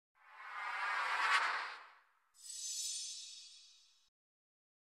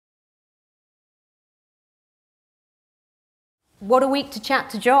What a week to chat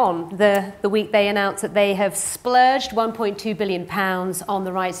to John, the week they announced that they have splurged £1.2 billion on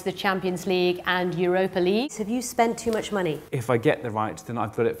the rights to the Champions League and Europa League. Have you spent too much money? If I get the rights, then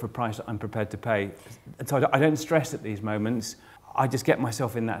I've got it for a price that I'm prepared to pay. So I don't stress at these moments. I just get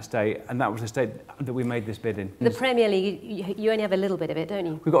myself in that state, and that was the state that we made this bid in. The Premier League, you only have a little bit of it, don't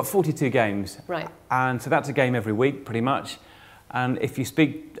you? We've got 42 games. Right. And so that's a game every week, pretty much. And if you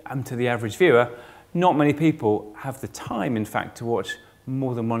speak to the average viewer, not many people have the time, in fact, to watch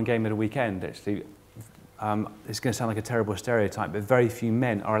more than one game at a weekend, actually. It's going to sound like a terrible stereotype, but very few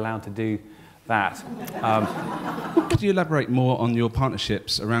men are allowed to do that. Could you elaborate more on your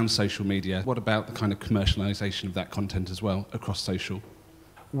partnerships around social media? What about the kind of commercialisation of that content as well, across social?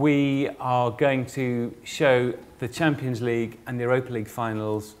 We are going to show the Champions League and the Europa League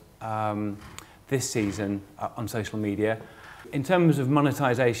finals this season on social media. In terms of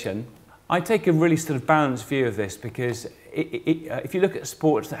monetisation, I take a really sort of balanced view of this because if you look at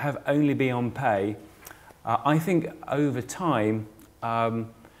sports that have only been on pay, I think over time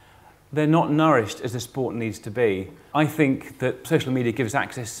they're not nourished as the sport needs to be. I think that social media gives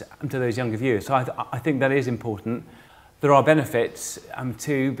access to those younger viewers, so I think that is important. There are benefits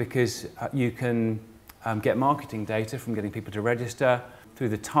too, because you can get marketing data from getting people to register, through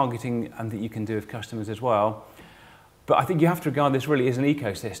the targeting that you can do of customers as well. But I think you have to regard this really as an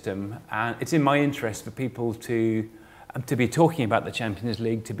ecosystem, and it's in my interest for people to be talking about the Champions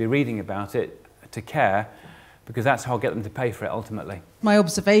League, to be reading about it, to care, because that's how I'll get them to pay for it ultimately. My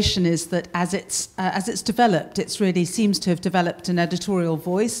observation is that as it's developed, it really seems to have developed an editorial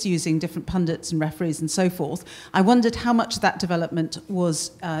voice using different pundits and referees and so forth. I wondered how much of that development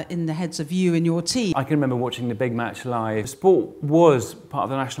was in the heads of you and your team. I can remember watching the big match live. Sport was part of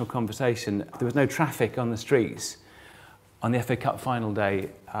the national conversation. There was no traffic on the streets on the FA Cup final day,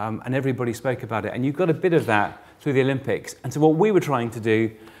 and everybody spoke about it. And you got a bit of that through the Olympics. And so what we were trying to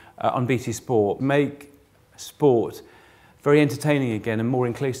do on BT Sport, make sport very entertaining again and more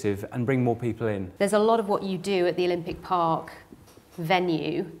inclusive and bring more people in. There's a lot of what you do at the Olympic Park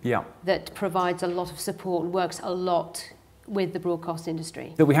venue that provides a lot of support and works a lot with the broadcast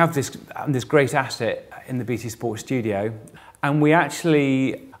industry. That we have this great asset in the BT Sport studio, and we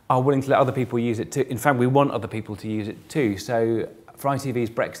actually are willing to let other people use it too. In fact, we want other people to use it too. So for ITV's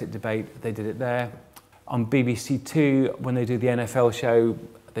Brexit debate, they did it there. On BBC Two, when they do the NFL show,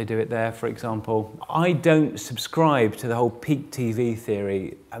 they do it there, for example. I don't subscribe to the whole peak TV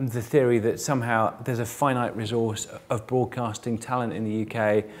theory, and the theory that somehow there's a finite resource of broadcasting talent in the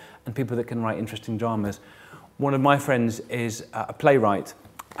UK and people that can write interesting dramas. One of my friends is a playwright,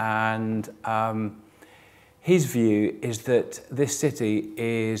 and his view is that this city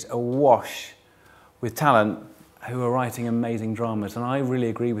is awash with talent who are writing amazing dramas, and I really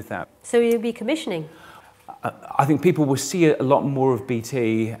agree with that. So you'll be commissioning? I think people will see a lot more of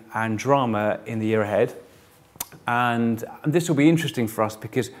BT and drama in the year ahead, and this will be interesting for us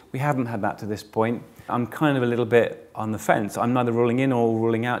because we haven't had that to this point. I'm kind of a little bit on the fence. I'm neither ruling in or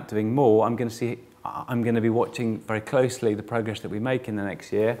ruling out doing more. I'm going to be watching very closely the progress that we make in the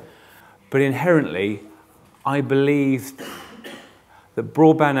next year, but inherently I believe that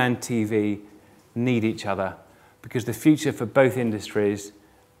broadband and TV need each other because the future for both industries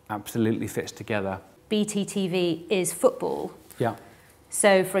absolutely fits together. BT TV is football. Yeah.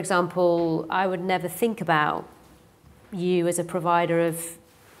 So, for example, I would never think about you as a provider of,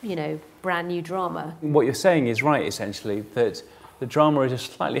 brand new drama. What you're saying is right, essentially, that the drama is a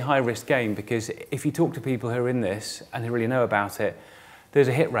slightly high-risk game because if you talk to people who are in this and who really know about it, there's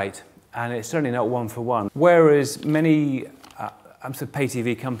a hit rate. And it's certainly not one for one. Whereas many sort of pay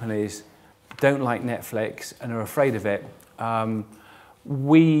TV companies don't like Netflix and are afraid of it,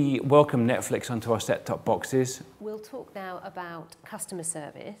 we welcome Netflix onto our set-top boxes. We'll talk now about customer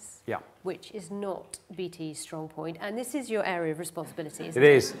service, which is not BT's strong point, and this is your area of responsibility, isn't it?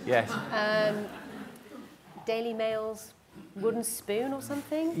 It is, yes. Daily Mail's wooden spoon or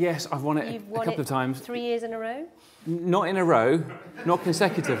something? Yes, I've won it a couple of times. 3 years in a row? Not in a row, not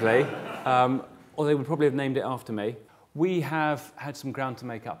consecutively, or they would probably have named it after me. We have had some ground to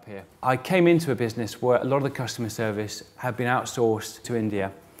make up here. I came into a business where a lot of the customer service had been outsourced to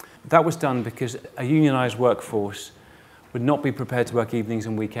India. That was done because a unionised workforce would not be prepared to work evenings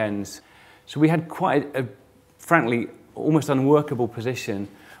and weekends. So we had quite a, frankly, almost unworkable position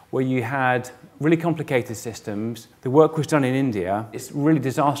where you had really complicated systems. The work was done in India. It's really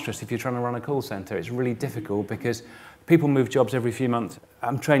disastrous if you're trying to run a call centre. It's really difficult because people move jobs every few months.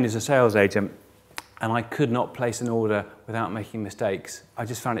 I'm trained as a sales agent, and I could not place an order without making mistakes. I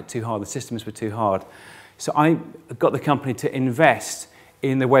just found it too hard. The systems were too hard. So I got the company to invest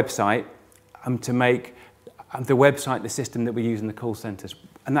in the website to make the website, the system that we use in the call centres.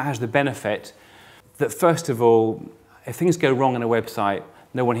 And that has the benefit that, first of all, if things go wrong on a website,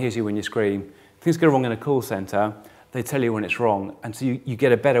 no one hears you when you scream. If things go wrong in a call centre, they tell you when it's wrong. And so you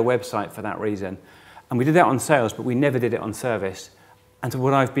get a better website for that reason. And we did that on sales, but we never did it on service. And so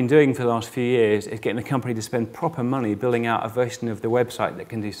what I've been doing for the last few years is getting the company to spend proper money building out a version of the website that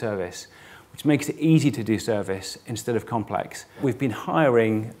can do service, which makes it easy to do service instead of complex. We've been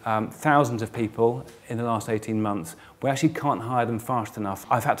hiring thousands of people in the last 18 months. We actually can't hire them fast enough.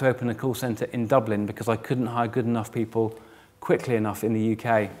 I've had to open a call centre in Dublin because I couldn't hire good enough people quickly enough in the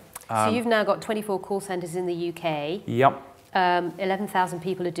UK. So you've now got 24 call centres in the UK. Yep. 11,000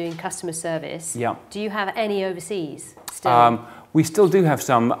 people are doing customer service. Yep. Do you have any overseas still? We still do have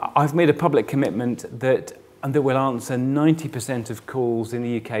some. I've made a public commitment that we'll answer 90% of calls in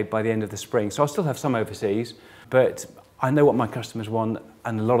the UK by the end of the spring. So I'll still have some overseas, but I know what my customers want,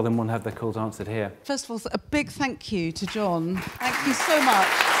 and a lot of them want to have their calls answered here. First of all, a big thank you to John. Thank you so much.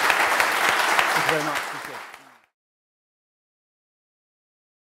 Thank you very much.